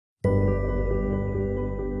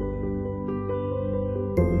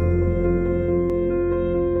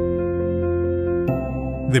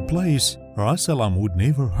The place Ras Al Amud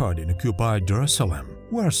neighborhood in occupied Jerusalem,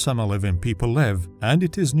 where some 11 people live, and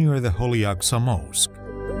it is near the Holy Aqsa Mosque.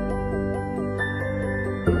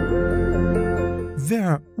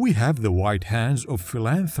 There we have the white hands of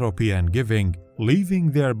philanthropy and giving,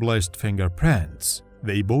 leaving their blessed fingerprints.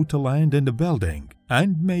 They bought a land and a building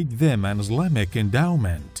and made them an Islamic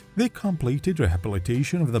endowment. They completed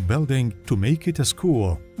rehabilitation of the building to make it a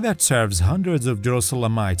school that serves hundreds of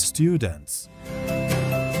Jerusalemite students.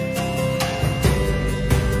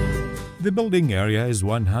 The building area is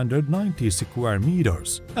 190 square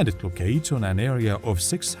meters, and it locates on an area of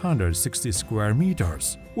 660 square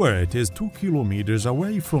meters, where it is 2 kilometers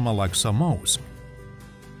away from Al-Aqsa Mosque.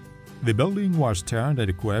 The building was turned and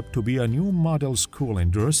equipped to be a new model school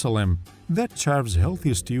in Jerusalem that serves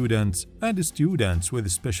healthy students and students with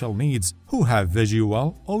special needs who have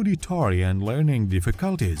visual, auditory, and learning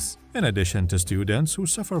difficulties, in addition to students who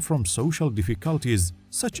suffer from social difficulties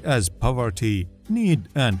such as poverty, need,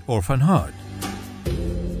 and orphanhood.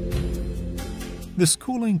 The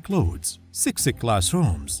school includes 6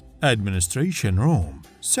 classrooms, administration room,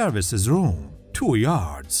 services room, 2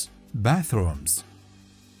 yards, bathrooms.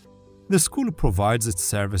 The school provides its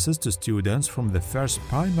services to students from the 1st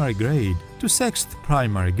primary grade to 6th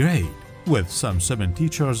primary grade, with some 7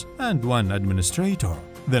 teachers and 1 administrator.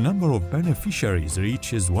 The number of beneficiaries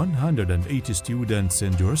reaches 180 students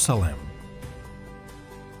in Jerusalem.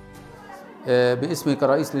 باسمي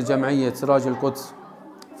كرئيس لجمعية سراج القدس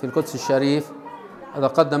في القدس الشريف،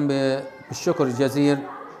 أتقدم بالشكر الجزيل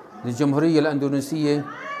للجمهورية الأندونيسية،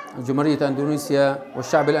 جمهورية أندونيسيا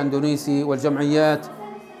والشعب الأندونيسي والجمعيات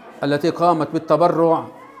التي قامت بالتبرع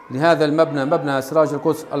لهذا المبنى، مبنى سراج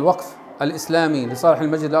القدس الوقف الإسلامي لصالح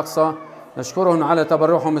المسجد الأقصى. نشكرهم على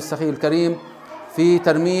تبرعهم السخي الكريم في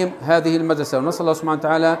ترميم هذه المدرسة، ونسأل الله سبحانه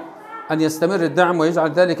وتعالى أن يستمر الدعم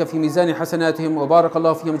ويجعل ذلك في ميزان حسناتهم، وبارك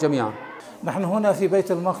الله فيهم جميعا. نحن هنا في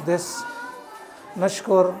بيت المقدس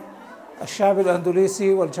نشكر الشعب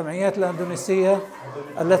الأندونيسي والجمعيات الأندونيسية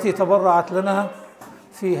التي تبرعت لنا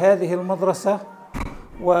في هذه المدرسة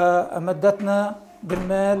وأمدتنا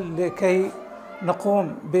بالمال لكي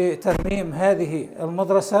نقوم بترميم هذه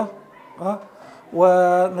المدرسة،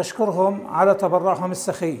 ونشكرهم على تبرعهم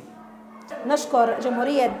السخي. نشكر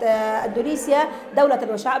جمهورية اندونيسيا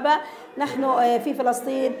دولة وشعبها، نحن في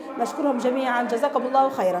فلسطين نشكرهم جميعا، جزاكم الله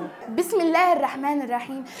خيرا. بسم الله الرحمن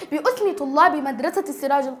الرحيم. باسم طلاب مدرسة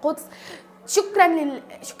سراج القدس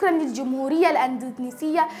شكرا للجمهورية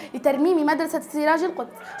الأندونيسية لترميم مدرسة سراج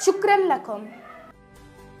القدس. شكرا لكم.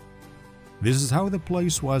 This is how the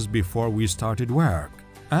place was before we started work,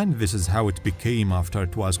 and this is how it became after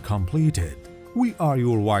it was completed. We are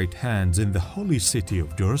your white hands in the holy city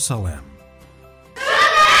of Jerusalem.